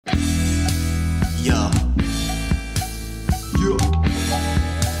Yo.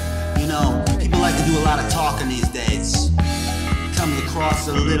 You know, people like to do a lot of talking these days. Comes across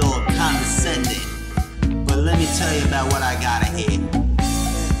a little condescending. But let me tell you about what I gotta hear.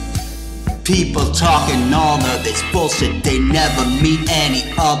 People talking all of this bullshit, they never meet any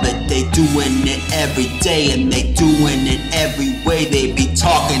of it. They doing it every day and they doing it every way. They be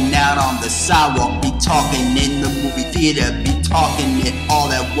talking out on the sidewalk, be talking in the movie theater, be talking it all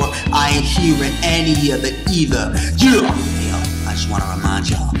that work. I ain't hearing any of it either. Yeah. Yo, I just wanna remind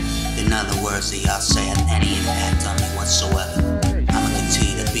y'all, in none of the words that y'all say have any impact on me whatsoever. I'ma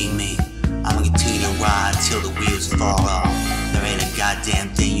continue to be me. I'ma continue to ride till the wheels fall off. There ain't a goddamn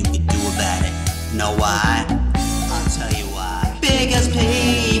thing you can do about it. Know why? I'll tell you why. Biggest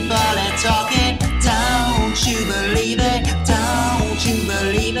people are talking. Don't you believe it? Don't you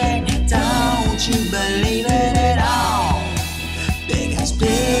believe it? Don't you believe it at all? Biggest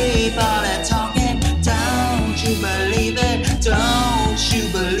people are talking. Don't you believe it? Don't you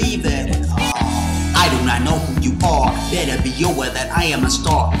believe it at all? I do not know who you are. Better be aware that I am a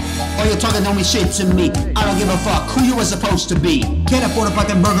star. All you're talking don't mean shit to me. I don't give a fuck who you were supposed to be. Can't afford a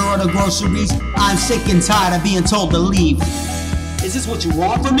fucking burger or the groceries. I'm sick and tired of being told to leave. Is this what you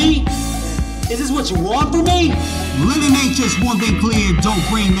want from me? Is this what you want from me? Living ain't just one thing clear. Don't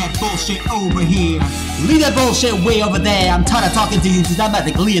bring that bullshit over here. Leave that bullshit way over there. I'm tired of talking to you because I'm about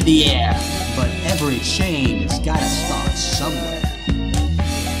to clear the air. But every change has gotta start somewhere.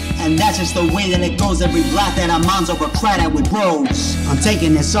 And that's just the way that it goes every block that I'm on over crying with bros. I'm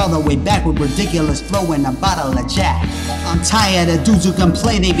taking this all the way back with ridiculous flow and a bottle of Jack. I'm tired of dudes who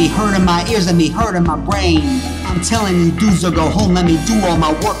complain they be hurting my ears and be hurting my brain. I'm telling you dudes to go home, let me do all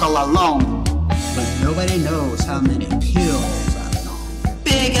my work all alone. But nobody knows how many pills I've been on.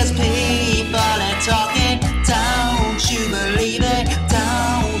 Biggest people are talking. Don't you believe it?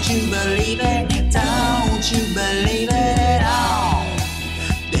 Don't you believe it? Don't you believe it at all?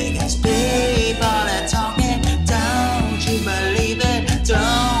 Biggest people are talking. Don't you believe it?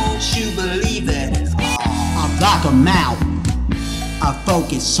 Don't you believe it at all? I block them out. I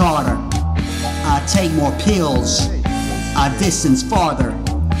focus harder. I take more pills. I distance farther.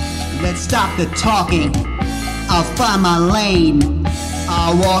 Let's stop the talking. I'll find my lane.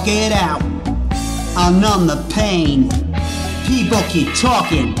 I'll walk it out. I'll numb the pain. People keep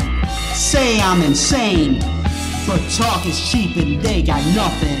talking. Say I'm insane. But talk is cheap and they got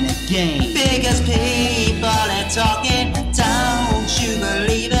nothing to gain. Biggest people are talking. Don't you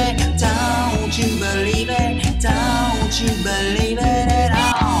believe it? Don't you believe it? Don't you believe it at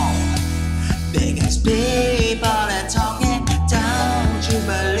all? Biggest people are talking. Don't you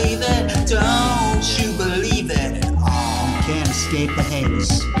believe it? Don't you believe it at all? You can't escape the haters.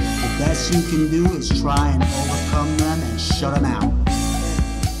 The best you can do is try and overcome them and shut them out.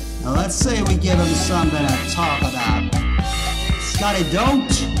 Now let's say we give them something to talk about.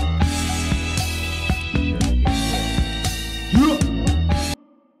 Scottydukes?